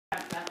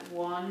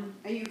one.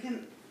 Are you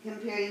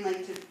comparing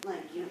like to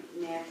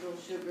natural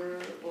sugar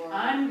or?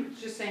 I'm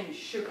just saying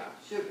sugar.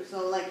 Sugar,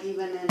 so like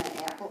even in an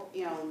apple,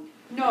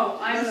 No,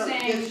 I'm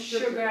saying just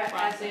sugar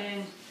as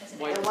in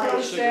White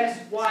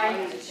processed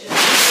white,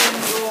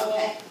 raw.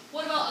 Okay.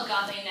 What about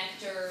agave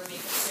nectar,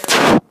 maple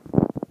syrup?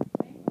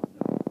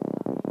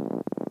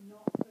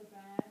 Not so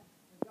bad.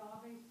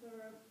 Agave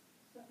syrup,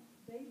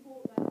 they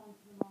brought that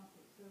onto the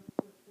market so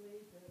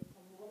quickly that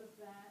a lot of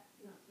that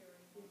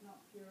is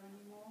not pure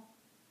anymore.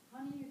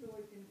 Honey is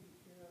always going to be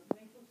pure.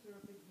 Maple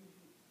syrup is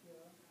usually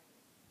pure.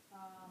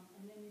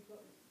 And then you've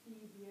got the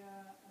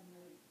stevia and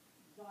the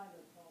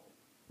xylitol.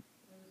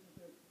 Those are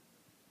the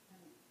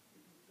kind of,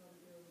 if you've got to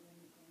go with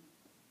anything.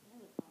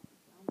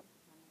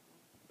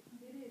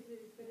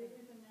 But it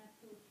is a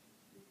natural,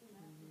 it's a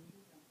natural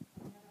sugar.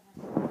 I've never had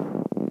it.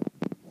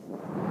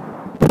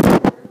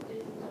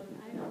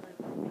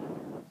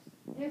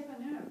 Yes, I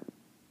know.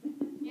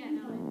 Yeah,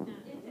 no, it's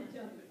not.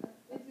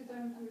 It's its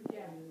own food,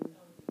 yeah.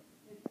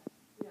 It's,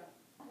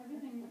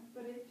 everything,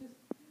 but it just,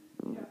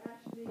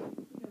 actually,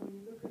 when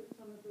you look at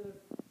some of the,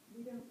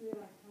 we don't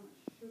realize how much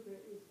sugar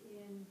is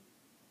in,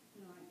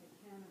 like a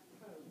can of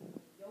Coke.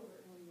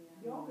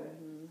 Yogurt.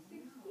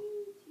 16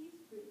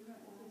 teaspoons,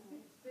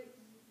 six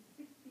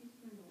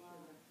teaspoons of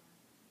sugar.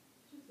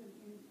 It's just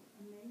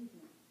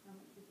amazing how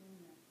much is in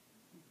there.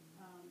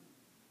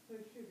 So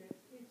sugar,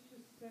 it's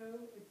just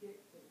so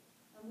addictive.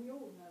 And we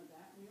all know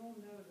that. We all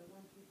know that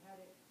once you've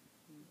had it,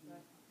 it's like,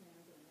 okay,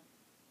 I'm going to have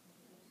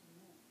some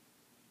more.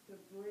 So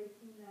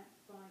breaking that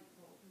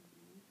cycle.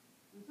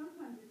 And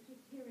sometimes it's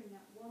just hearing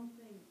that one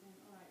thing saying,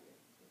 all right,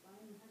 if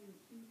I'm having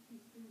 2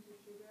 teaspoons of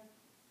sugar,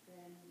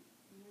 then,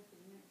 for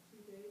the next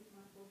 2 days,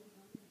 my body's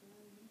not going to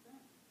burn any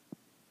fat.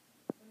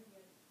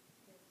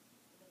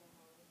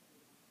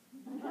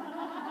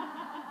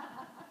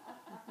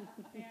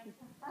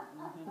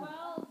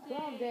 Well,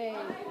 Someday.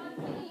 I want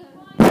to eat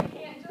wine. I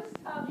can't just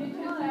stop You at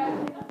just one.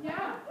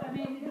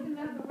 isn't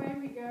that the way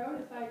we go?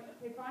 It's like,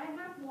 if I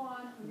have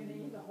one, I'm going to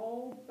eat the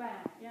whole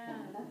bag.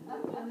 Yeah.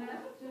 And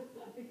that's just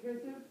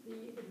because of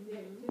the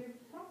addictive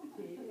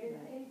property. It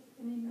takes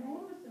an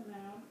enormous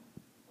amount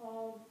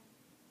of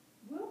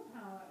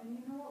willpower. And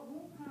you know what?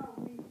 Willpower,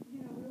 we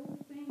all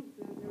think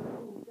that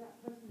that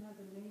person has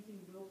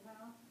amazing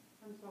willpower.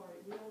 I'm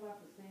sorry, we all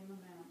have the same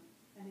amount.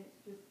 And it's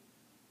just,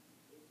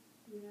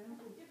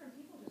 Different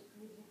people just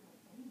crave different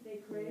things.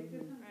 they crave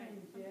different Right.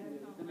 things, yeah.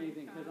 It's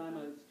amazing because I'm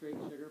a straight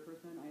sugar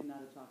person. I am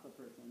not a chocolate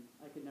person.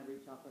 I could never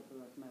eat chocolate for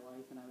the rest of my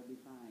life and I would be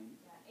fine.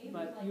 Yeah,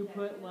 But Avery's you that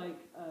put too. like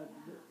a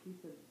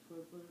piece of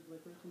Twizzlers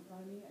licorice in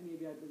front of me, and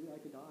maybe I'd be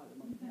like a dog. I'm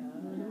like,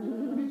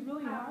 it's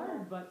really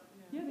hard. But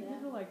yeah, the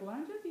kids are like, why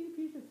don't you just eat a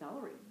piece of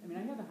celery? I mean,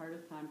 I had the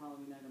hardest time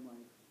Halloween night. I'm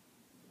like,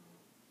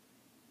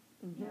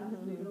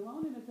 just leave it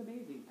alone, and it's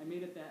amazing. I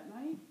made it that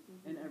night,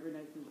 and every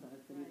night since then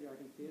it's been easier. I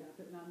can see it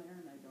sitting on there,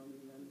 and I don't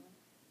even.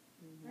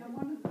 And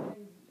one of the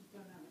things is just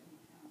don't have it in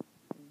the house.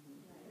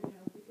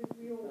 Because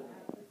we all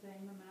have the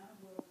same amount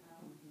of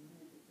willpower. And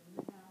if it's in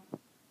the house,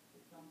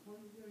 at some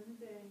point during the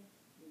day,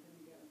 you're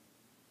going to go,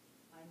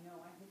 I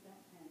know I hit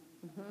that pen.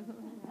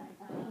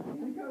 I'm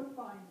going to go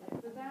find it.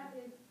 But that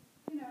is,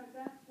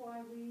 that's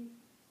why we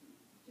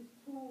just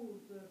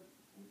tools of,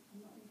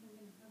 I'm not even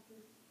going to have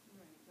this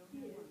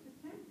here to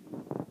tempt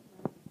me.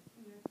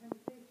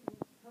 Temptation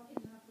is tough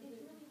enough. It's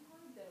really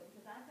hard though,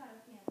 because I've got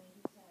a family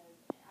who says,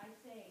 I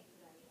say to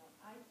them,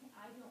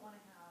 I don't want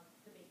to have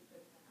the baked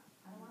goods in the house.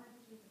 I don't want to have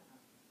the cheese in the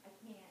house. I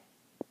can't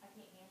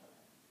handle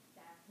it.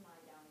 That's my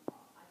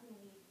downfall. I can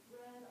leave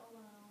bread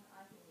alone.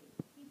 I can leave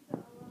pizza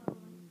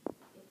alone.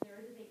 If there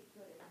is a baked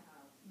good in the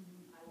house,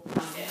 I will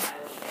find it. I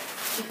will eat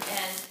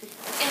it.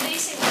 And they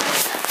say, well,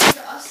 that's not fair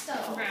to us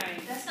though.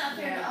 Right. That's not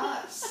fair to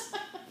us.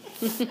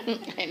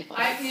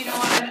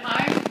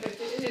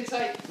 It's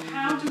like,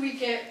 how do we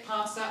get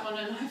past that one?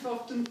 And I've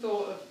often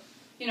thought of,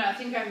 I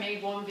think I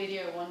made one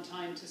video one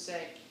time to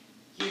say,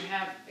 you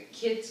have a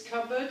kid's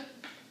cupboard,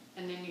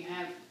 and then you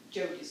have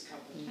Jodie's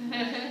cupboard.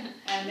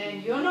 And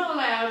then you're not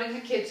allowed in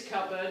the kids'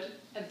 cupboard,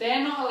 and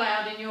they're not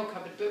allowed in your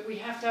cupboard, but we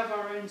have to have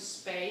our own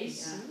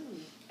space. Yeah.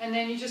 And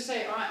then you just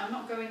say, all right, I'm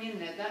not going in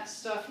there. That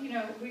stuff, we've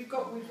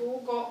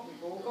all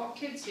got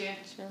kids here.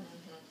 Sure.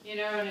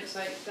 And it's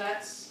like,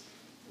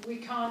 we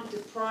can't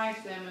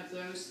deprive them of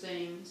those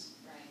things.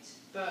 Right.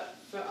 But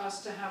for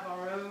us to have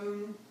our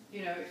own,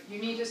 if you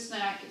need a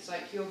snack, it's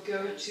like your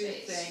go-to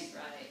thing.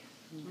 Right.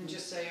 And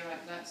just say, all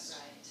right, that's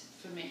Right.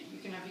 for me. You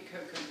can have your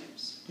cocoa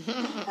nips.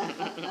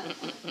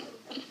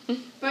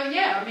 But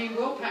yeah,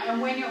 willpower.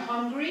 And when you're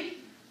hungry,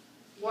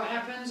 what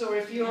happens? Or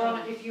if you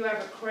have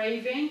a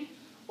craving,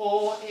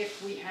 or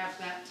if we have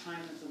that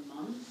time of the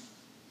month.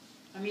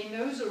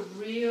 Those are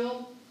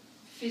real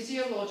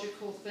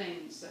physiological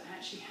things that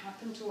actually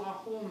happen to our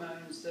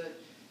hormones that,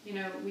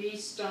 we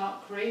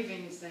start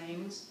craving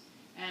things,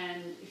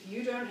 and if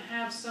you don't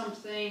have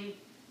something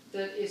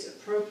that is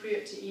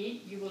appropriate to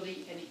eat, you will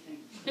eat anything.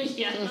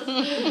 Yes.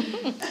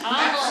 Absolutely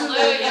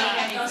Hallelujah.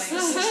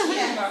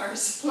 anything.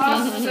 Bars.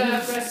 Plus the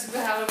rest of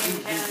the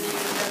Halloween candy and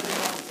whatever you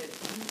wanted.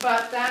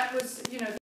 But that was,